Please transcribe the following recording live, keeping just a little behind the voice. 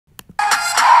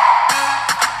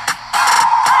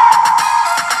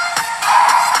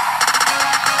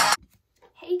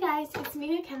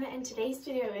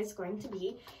going to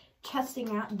be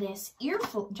testing out this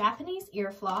Japanese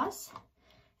ear floss.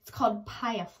 It's called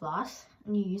Paya floss,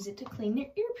 and you use it to clean your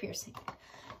ear piercing.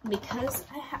 Because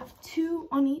I have 2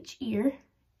 on each ear,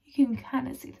 you can kind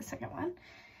of see the second one.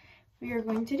 We are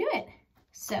going to do it.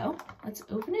 So let's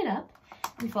open it up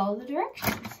and follow the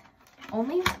directions.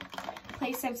 Only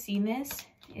place I've seen this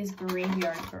is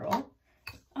Graveyard Girl.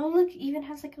 Oh look, it even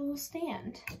has like a little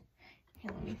stand.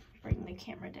 Here, let me bring the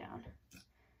camera down.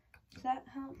 Does that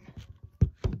help?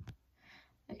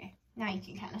 Okay, now you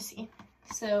can kind of see.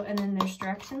 So, and then there's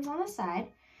directions on the side.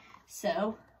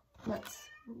 So let's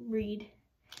read.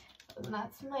 And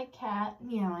that's my cat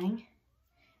meowing.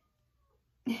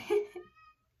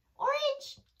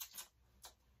 Orange!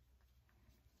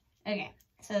 Okay,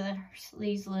 so there's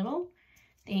these little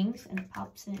things, and it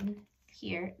pops in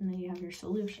here, and then you have your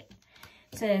solution.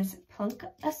 It says, plunk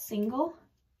a single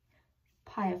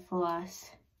Paya floss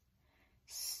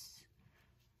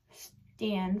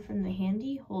stand from the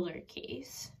handy holder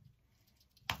case.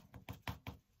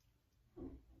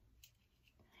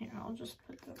 Here, I'll just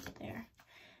put them there.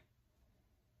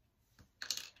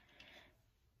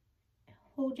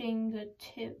 Holding the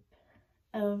tip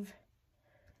of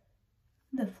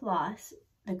the floss,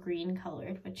 the green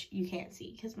colored, which you can't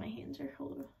see because my hands are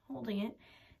holding it,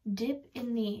 dip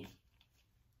in the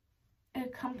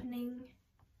accompanying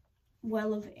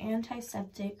well of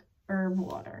antiseptic herb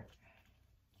water.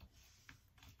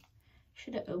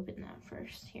 Should have opened that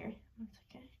first. Here, that's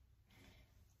okay.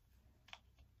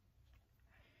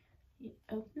 You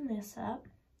open this up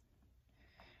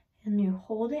and you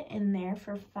hold it in there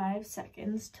for 5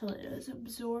 seconds till it has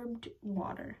absorbed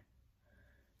water.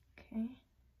 Okay.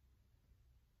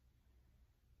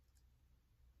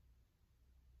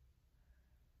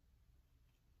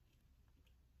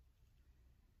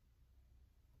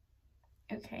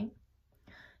 Okay.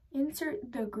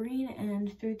 Insert the green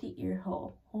end through the ear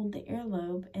hole. Hold the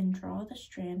earlobe and draw the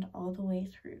strand all the way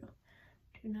through.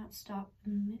 Do not stop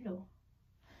in the middle.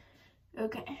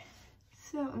 Okay,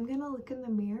 so I'm gonna look in the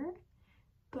mirror,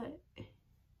 but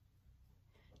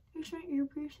there's my ear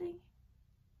piercing.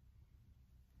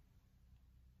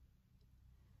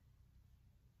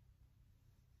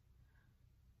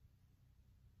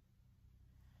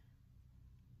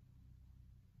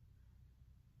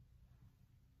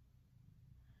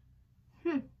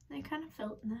 That kind of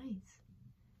felt nice.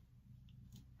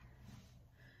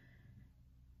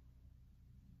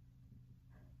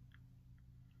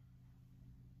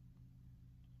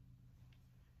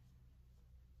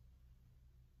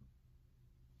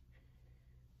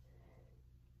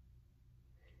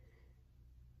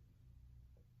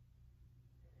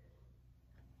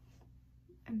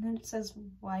 And then it says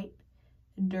wipe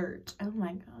dirt. Oh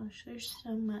my gosh, there's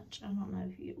so much. I don't know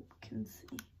if you can see.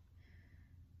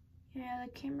 Yeah,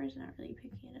 the camera's not really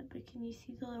picking it up, but can you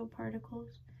see the little particles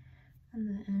on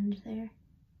the end there?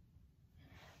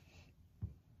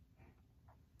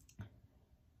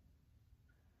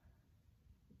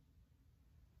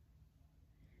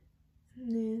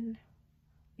 And then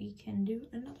we can do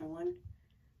another one.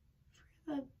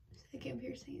 For the second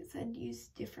piercing, it said use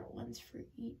different ones for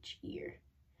each ear.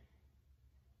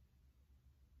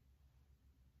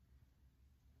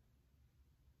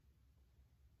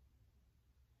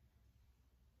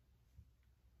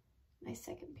 My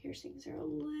second piercings are a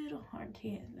little hard to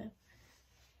get the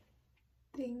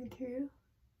thing through.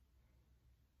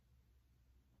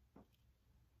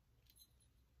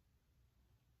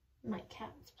 My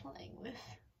cat's playing with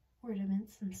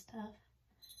ornaments and stuff.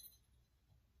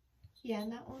 Yeah,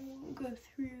 that one won't go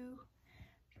through,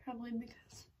 probably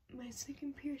because my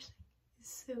second piercing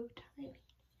is so tiny.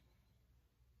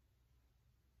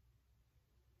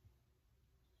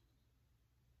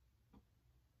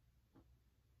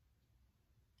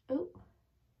 Oh,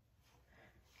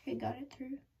 okay, got it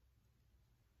through.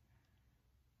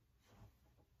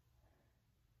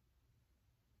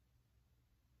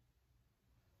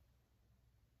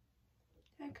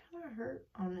 That kind of hurt,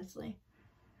 honestly.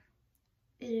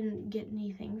 I didn't get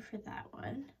anything for that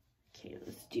one. Okay,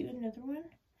 let's do another one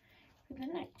for the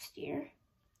next ear.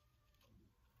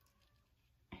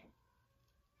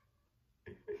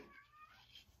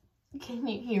 Can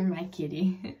you hear my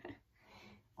kitty?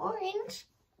 Orange.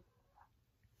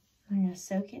 I'm gonna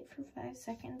soak it for 5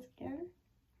 seconds again.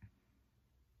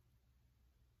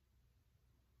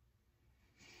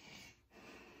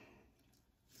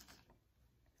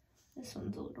 This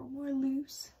one's a little more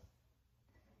loose.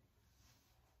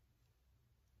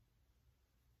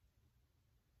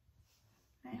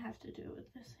 I have to do it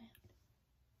with this hand.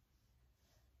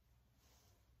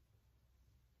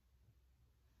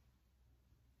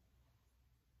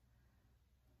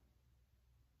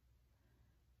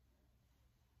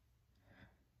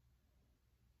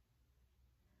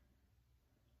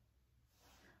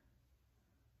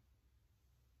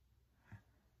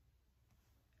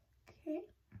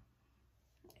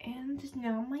 And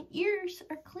now my ears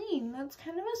are clean. That's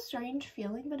kind of a strange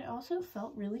feeling, but it also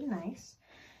felt really nice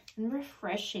and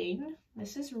refreshing.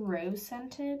 This is rose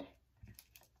scented.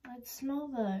 Let's smell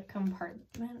the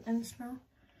compartment and smell.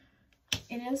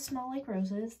 It does smell like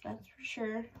roses, that's for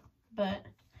sure, but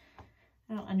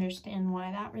I don't understand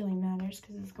why that really matters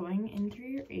because it's going in through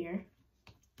your ear.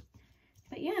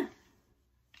 But yeah,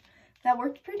 that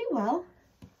worked pretty well.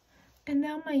 And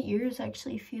now my ears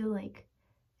actually feel like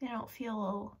they don't feel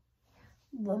all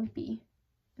lumpy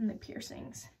in the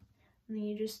piercings. And then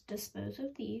you just dispose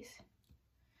of these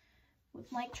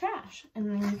with like trash. And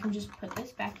then you can just put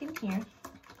this back in here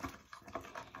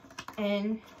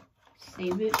and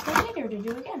save it for later to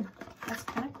do again. That's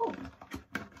kind of cool.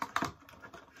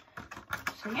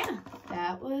 So yeah,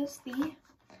 that was the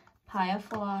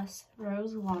Floss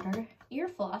Rose Water Ear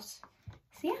Floss.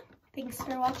 So yeah, thanks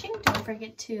for watching. Don't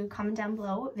forget to comment down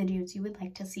below what videos you would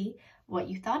like to see, what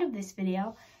you thought of this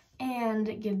video,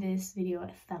 and give this video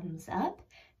a thumbs up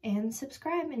and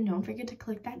subscribe, and don't forget to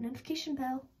click that notification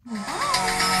bell.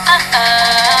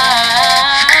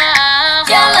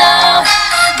 Yellow,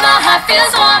 my heart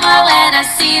feels warmer when I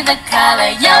see the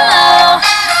color yellow.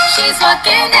 She's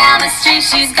walking down the street,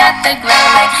 she's got the glow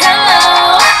like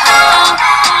hello.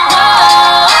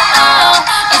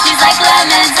 And she's like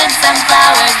lemons and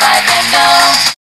sunflowers by Van Gogh.